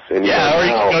to this. And, or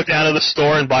you can go down to the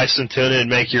store and buy some tuna and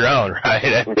make your own,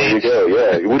 right? There you go,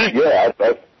 yeah.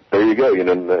 There you go.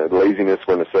 Laziness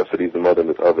for necessity is the mother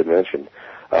of invention.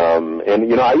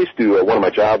 And I used to, one of my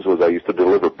jobs was I used to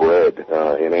deliver bread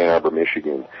in Ann Arbor,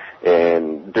 Michigan.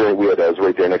 And I was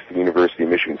right there next to the University of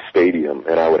Michigan Stadium,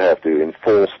 and I would have to, in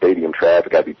full stadium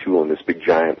traffic, I'd be tooling this big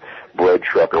giant bread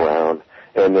truck around.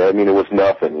 And I mean, it was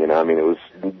nothing, you know. I mean,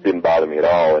 didn't bother me at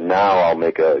all. And now I'll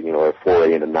make a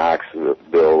foray into Knoxville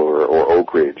or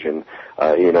Oak Ridge, and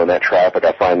in that traffic,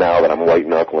 I find now that I'm white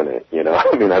knuckling it. You know,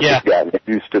 I mean, I've just gotten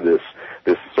used to this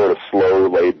sort of slow,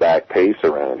 laid back pace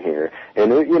around here,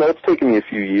 and it's taken me a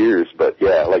few years, but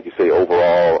yeah, like you say,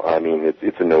 overall, I mean,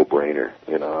 it's a no-brainer.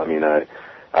 You know, I mean,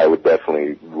 I would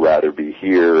definitely rather be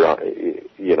here,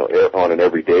 on an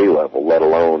everyday level, let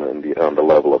alone on the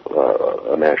level of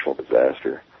a national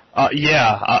disaster. I'll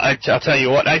tell you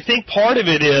what. I think part of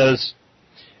it is,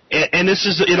 and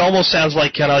it almost sounds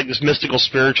like kind of like this mystical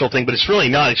spiritual thing, but it's really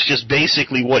not. It's just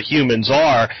basically what humans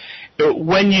are.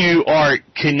 When you are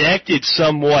connected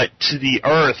somewhat to the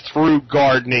earth through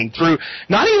gardening, through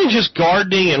not even just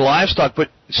gardening and livestock, but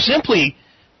simply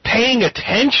paying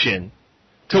attention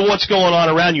to what's going on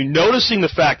around you, noticing the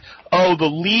fact, the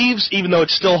leaves, even though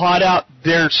it's still hot out,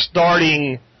 they're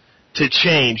starting to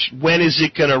change. When is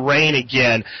it going to rain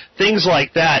again? Things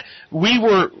like that. We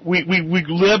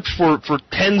lived for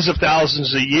tens of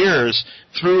thousands of years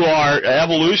through our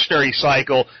evolutionary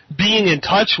cycle being in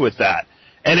touch with that.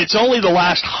 And it's only the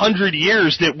last 100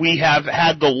 years that we have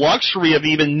had the luxury of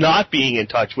even not being in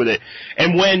touch with it.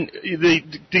 And when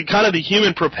the kind of the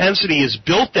human propensity is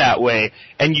built that way,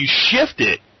 and you shift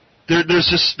it, there's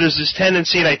this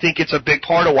tendency, and I think it's a big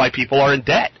part of why people are in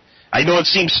debt. I know it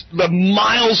seems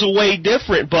miles away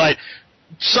different, but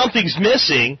something's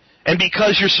missing. And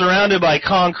because you're surrounded by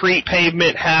concrete,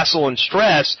 pavement, hassle, and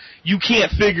stress, you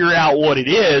can't figure out what it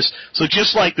is. So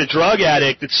just like the drug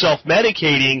addict that's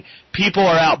self-medicating, people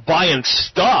are out buying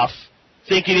stuff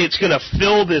thinking it's going to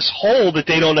fill this hole that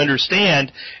they don't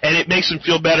understand, and it makes them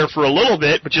feel better for a little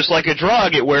bit, but just like a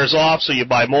drug, it wears off, so you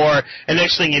buy more, and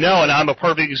next thing you know, and I'm a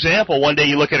perfect example, one day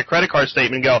you look at a credit card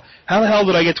statement and go, how the hell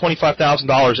did I get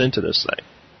 $25,000 into this thing?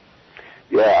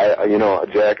 Yeah,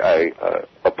 Jack,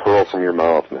 a pearl from your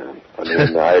mouth, man. I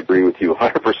mean, I agree with you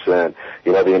 100%.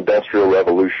 The Industrial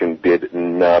Revolution did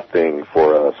nothing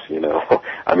for us,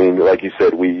 I mean, like you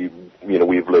said, we've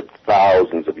lived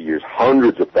thousands of years,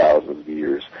 hundreds of thousands of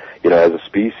years, as a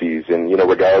species, and,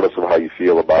 regardless of how you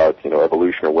feel about,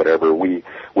 evolution or whatever, we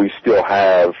still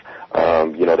have,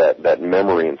 that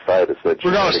memory inside us.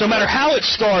 Regardless, no matter how it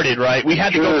started, right, we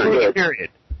had to go through a period.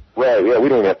 Right, yeah, we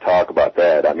don't have to talk about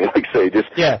that. I mean, like I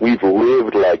say, we've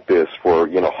lived like this for,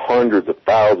 hundreds of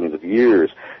thousands of years,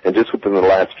 and just within the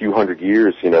last few hundred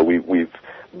years, we've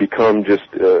become just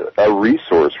a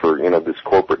resource for, this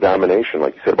corporate domination,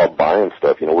 like you said, about buying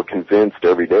stuff. We're convinced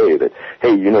every day that,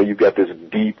 hey, you've got this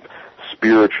deep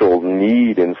spiritual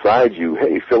need inside you.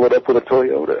 Hey, fill it up with a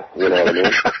Toyota. You know what I mean?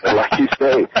 And like you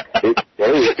say,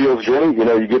 it feels great.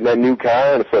 You get in that new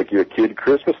car, and it's like you're a kid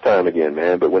Christmas time again,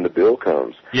 man. But when the bill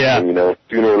comes, and,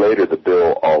 sooner or later, the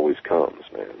bill always comes,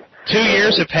 man. 2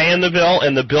 years of paying the bill,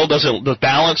 and the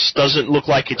balance doesn't look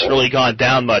like it's really gone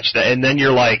down much. And then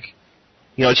you're like,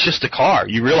 it's just a car.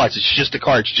 You realize it's just a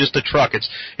car. It's just a truck.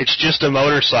 It's just a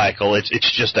motorcycle.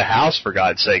 It's just a house, for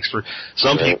God's sakes. For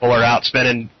some people are out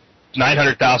spending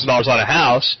 $900,000 on a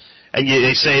house, and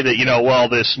they say that,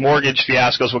 this mortgage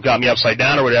fiasco is what got me upside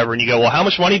down or whatever, and you go, well, how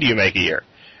much money do you make a year?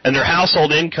 And their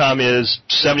household income is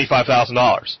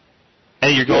 $75,000.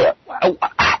 And you're going,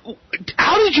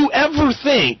 how did you ever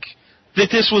think that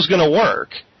this was going to work?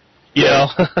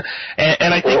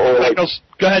 And I think,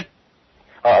 go ahead.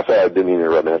 Sorry, I didn't mean to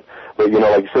interrupt, man. But,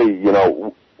 like you say,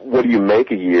 what do you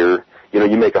make a year?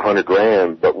 You make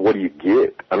 $100,000, but what do you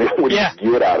get? I mean, what do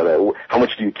you get out of that? How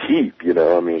much do you keep?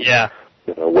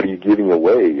 What are you giving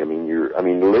away? I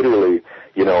mean, literally,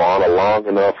 on a long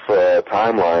enough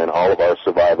timeline, all of our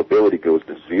survivability goes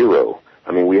to zero.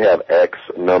 I mean, we have X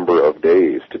number of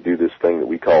days to do this thing that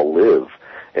we call live.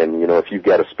 And, if you've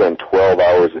got to spend 12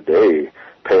 hours a day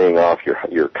paying off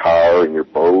your car and your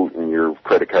boat and your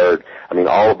credit card, I mean,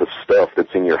 all of the stuff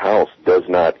that's in your house does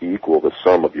not equal the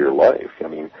sum of your life. I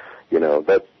mean,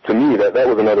 that to me, that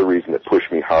was another reason that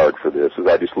pushed me hard for this, is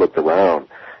I just looked around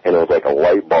and it was like a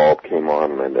light bulb came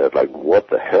on, and I was like, what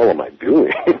the hell am I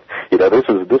doing?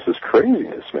 This is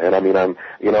craziness, man. I mean, I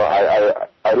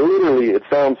literally, it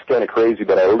sounds kind of crazy,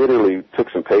 but I literally took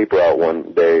some paper out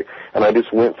one day and I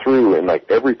just went through and like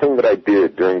everything that I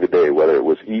did during the day, whether it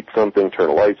was eat something, turn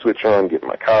a light switch on, get in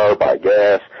my car, buy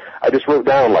gas, I just wrote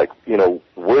down like,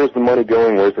 where's the money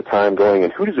going, where's the time going,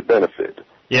 and who does it benefit?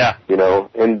 Yeah.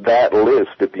 And that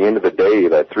list at the end of the day,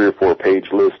 that 3 or 4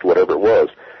 page list, whatever it was,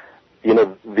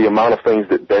 the amount of things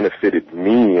that benefited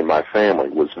me and my family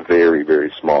was very,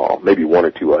 very small, maybe 1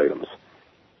 or 2 items.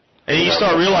 And you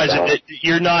start realizing that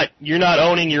you're not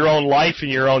owning your own life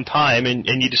and your own time, and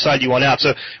you decide you want out.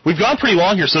 So we've gone pretty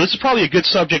long here, so this is probably a good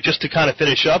subject just to kind of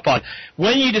finish up on.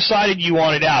 When you decided you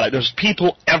wanted out, there's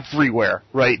people everywhere,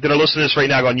 right, that are listening to this right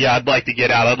now going, yeah, I'd like to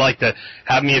get out. I'd like to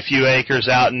have me a few acres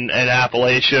out in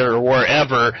Appalachia or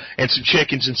wherever and some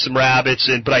chickens and some rabbits,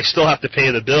 but I still have to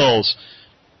pay the bills.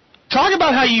 Talk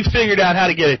about how you figured out how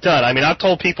to get it done. I mean, I've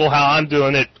told people how I'm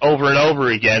doing it over and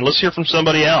over again. Let's hear from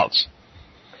somebody else.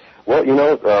 Well,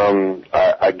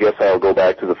 I guess I'll go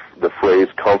back to the phrase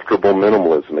comfortable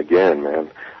minimalism again,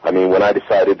 man. I mean, when I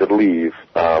decided to leave,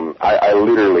 I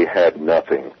literally had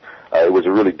nothing. It was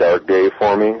a really dark day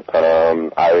for me.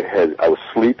 I was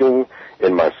sleeping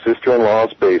in my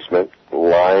sister-in-law's basement,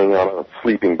 lying on a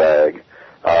sleeping bag,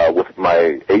 with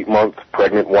my 8-month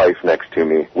pregnant wife next to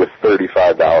me with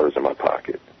 $35 in my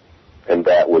pocket. And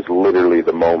that was literally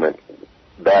the moment.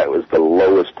 That was the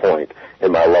lowest point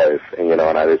in my life, and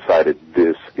I decided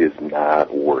this is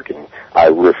not working. I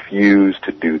refuse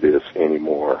to do this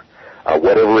anymore.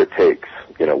 Whatever it takes,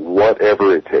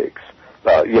 whatever it takes,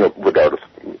 regardless,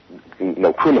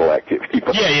 no criminal activity.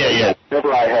 But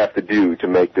whatever I have to do to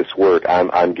make this work,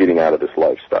 I'm getting out of this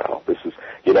lifestyle. This is,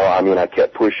 I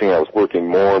kept pushing. I was working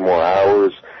more and more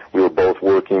hours. We were both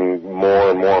working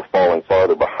more and more, falling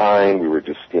farther behind. We were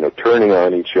just, turning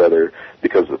on each other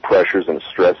because of the pressures and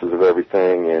stresses of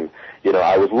everything. And,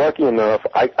 I was lucky enough,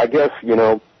 I guess,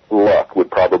 luck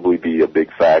would probably be a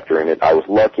big factor in it. I was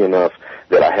lucky enough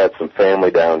that I had some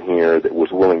family down here that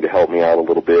was willing to help me out a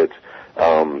little bit.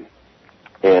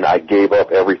 And I gave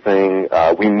up everything.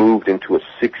 We moved into a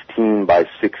 16 by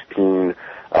 16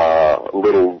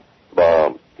 little,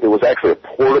 it was actually a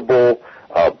portable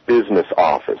business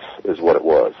office is what it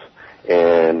was.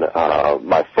 And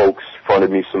my folks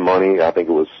fronted me some money. I think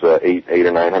it was $800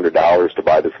 or $900 to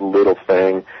buy this little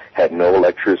thing. Had no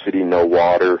electricity, no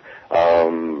water.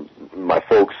 My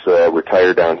folks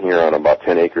retired down here on about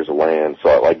 10 acres of land.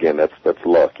 So again, that's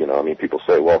luck. People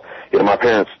say, well, my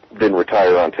parents didn't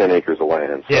retire on 10 acres of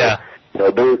land. So, yeah.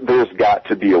 There's got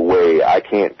to be a way. I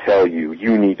can't tell you,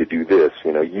 you need to do this.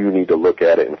 You need to look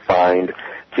at it and find,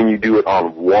 can you do it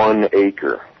on 1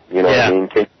 acre? What I mean?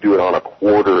 Can you do it on a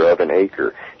quarter of an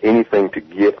acre? Anything to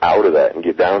get out of that and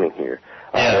get down in here.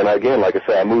 And again, like I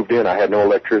said, I moved in. I had no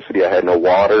electricity. I had no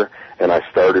water, and I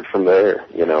started from there.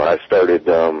 I started.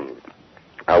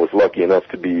 I was lucky enough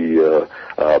to be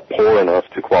poor enough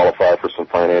to qualify for some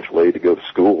financial aid to go to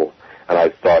school. And I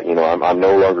thought, I'm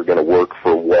no longer going to work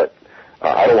for what.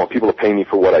 I don't want people to pay me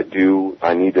for what I do.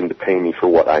 I need them to pay me for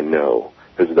what I know.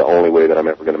 This is the only way that I'm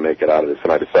ever going to make it out of this.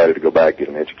 And I decided to go back, get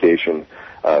an education,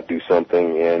 do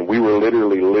something. And we were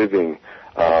literally living,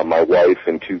 my wife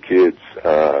and 2 kids,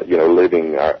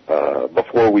 living,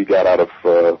 before we got out of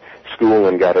school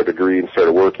and got a degree and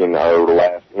started working, our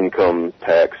last income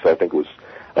tax, I think it was,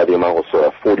 the amount was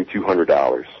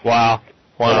 $4,200. Wow.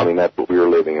 Wow. I mean, that's what we were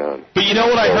living on. But you know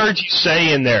what I heard you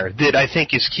say in there that I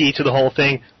think is key to the whole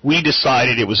thing? We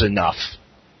decided it was enough.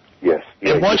 Yes.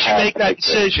 And once you make that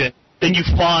decision, then you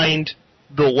find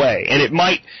the way. And it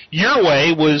might, your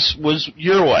way was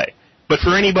your way. But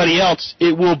for anybody else,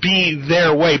 it will be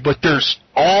their way. But there's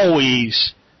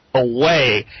always a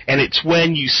way. And it's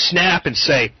when you snap and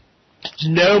say,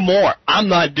 no more, I'm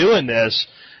not doing this.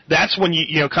 That's when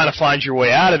you kind of find your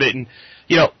way out of it. And,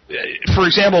 for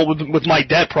example, with my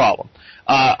debt problem,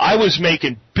 I was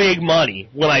making big money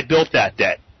when I built that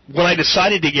debt. When I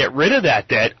decided to get rid of that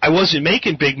debt, I wasn't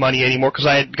making big money anymore because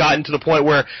I had gotten to the point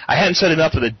where I hadn't said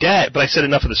enough of the debt, but I said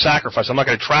enough of the sacrifice. I'm not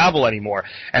going to travel anymore.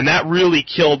 And that really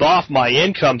killed off my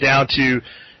income down to,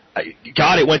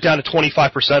 it went down to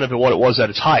 25% of what it was at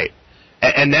its height.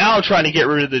 And now I'm trying to get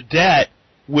rid of the debt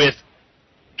with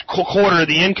quarter of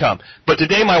the income. But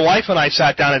today my wife and I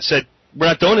sat down and said, we're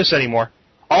not doing this anymore.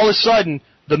 All of a sudden,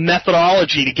 the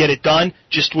methodology to get it done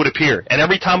just would appear. And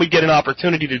every time we'd get an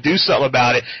opportunity to do something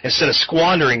about it, instead of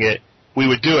squandering it, we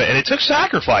would do it. And it took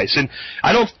sacrifice. And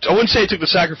I wouldn't say it took the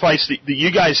sacrifice that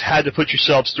you guys had to put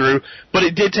yourselves through, but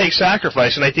it did take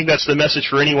sacrifice. And I think that's the message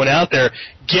for anyone out there.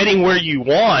 Getting where you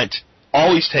want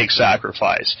always takes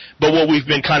sacrifice. But what we've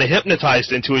been kind of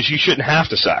hypnotized into is you shouldn't have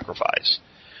to sacrifice.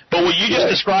 But what you just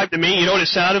described to me, you know what it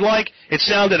sounded like? It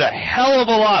sounded a hell of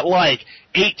a lot like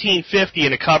 1850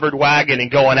 in a covered wagon and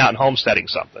going out and homesteading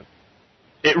something.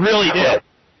 It really did.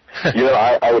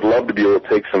 I would love to be able to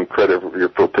take some credit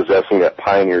for possessing that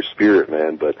pioneer spirit,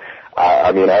 man. But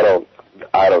I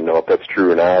don't know if that's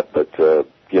true or not. But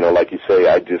like you say,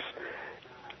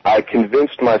 I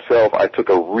convinced myself. I took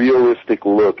a realistic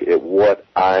look at what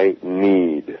I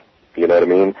need. You know what I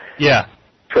mean? Yeah.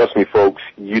 Trust me, folks,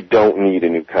 you don't need a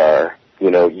new car.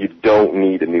 You don't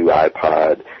need a new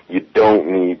iPod. You don't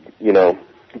need,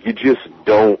 you just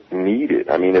don't need it.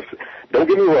 I mean, don't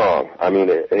get me wrong. I mean,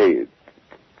 hey,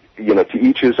 to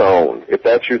each his own. If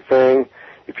that's your thing,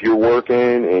 if you're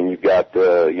working and you've got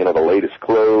the latest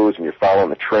clothes and you're following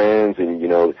the trends and,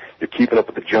 you're keeping up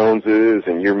with the Joneses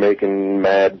and you're making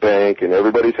mad bank and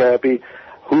everybody's happy,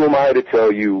 who am I to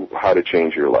tell you how to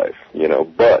change your life,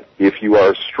 But if you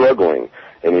are struggling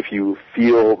and if you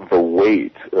feel the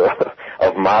weight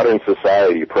of modern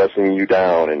society pressing you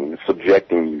down and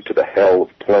subjecting you to the hell of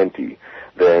plenty,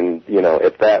 then,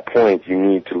 at that point you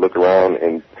need to look around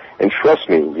and trust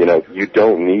me, you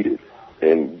don't need it.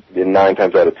 And 9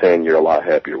 times out of 10, you're a lot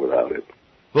happier without it.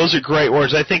 Those are great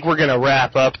words. I think we're going to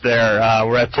wrap up there.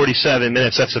 We're at 47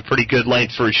 minutes. That's a pretty good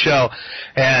length for a show.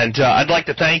 And I'd like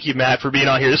to thank you, Matt, for being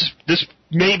on here. This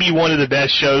may be one of the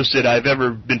best shows that I've ever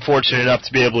been fortunate enough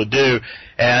to be able to do.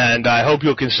 And I hope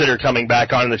you'll consider coming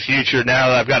back on in the future. Now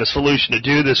that I've got a solution to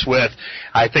do this with,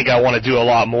 I think I want to do a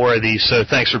lot more of these. So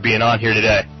thanks for being on here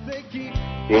today.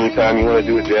 Anytime you want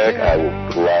to do it, Jack, I will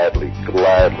gladly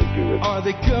do it. Are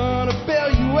they gonna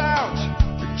bail you out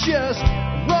or just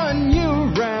run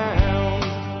you around?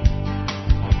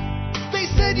 They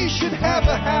said you should have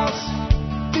a house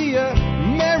the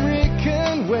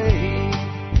American way.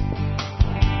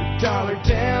 $1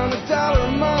 down, $1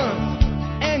 a month,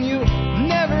 and you'll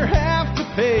never have to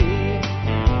pay.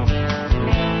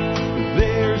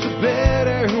 There's a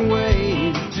better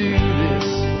way to do this.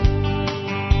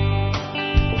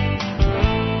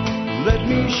 Let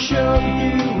me show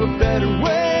you a better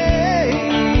way.